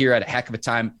moved here at a heck of a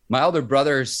time. My older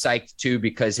brother is psyched too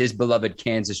because his beloved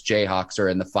Kansas Jayhawks are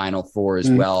in the Final Four as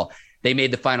well. They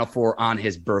made the Final Four on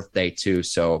his birthday too.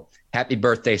 So happy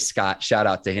birthday, Scott. Shout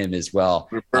out to him as well.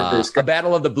 A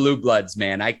battle of the Blue Bloods,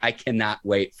 man. I cannot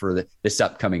wait for this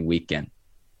upcoming weekend.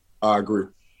 I agree.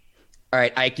 All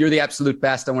right, Ike, you're the absolute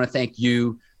best. I want to thank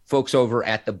you, folks over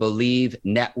at the Believe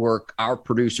Network, our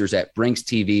producers at Brinks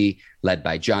TV, led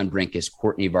by John Brinkus,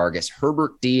 Courtney Vargas,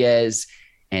 Herbert Diaz,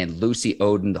 and Lucy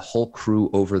Oden, the whole crew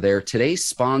over there. Today's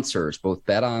sponsors, both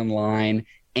BetOnline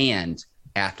and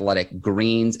Athletic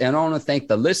Greens. And I want to thank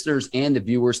the listeners and the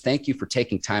viewers. Thank you for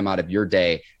taking time out of your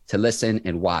day to listen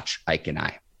and watch Ike and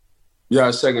I. Yeah,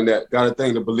 I second that. Got to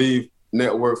thank the Believe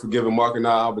Network for giving Mark and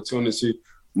I opportunity.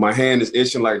 My hand is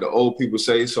itching like the old people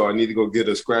say, so I need to go get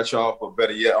a scratch off, or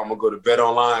better yet, I'm going to go to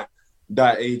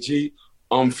betonline.ag.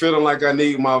 I'm feeling like I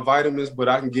need my vitamins, but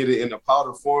I can get it in the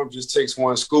powder form. Just takes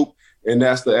one scoop, and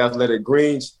that's the Athletic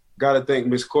Greens. Got to thank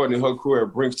Miss Courtney and her crew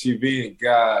at Brinks TV, and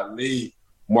golly,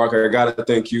 Mark, I got to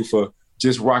thank you for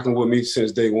just rocking with me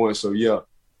since day one, so yeah.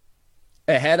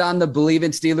 Ahead on the Believe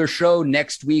in Steelers show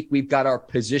next week, we've got our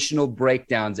positional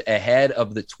breakdowns ahead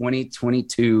of the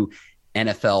 2022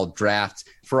 NFL draft.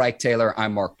 For Ike Taylor,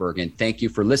 I'm Mark Bergen. Thank you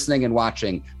for listening and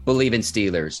watching Believe in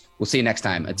Steelers. We'll see you next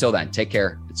time. Until then, take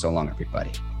care and so long,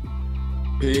 everybody.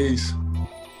 Peace.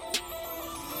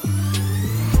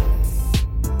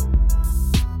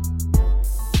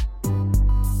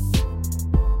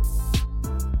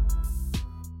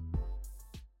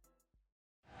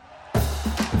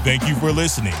 Thank you for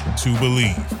listening to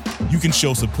Believe. You can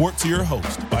show support to your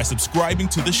host by subscribing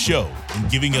to the show and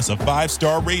giving us a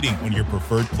 5-star rating on your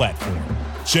preferred platform.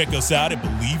 Check us out at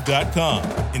Believe.com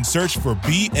and search for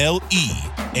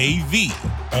BLEAV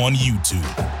on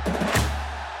YouTube.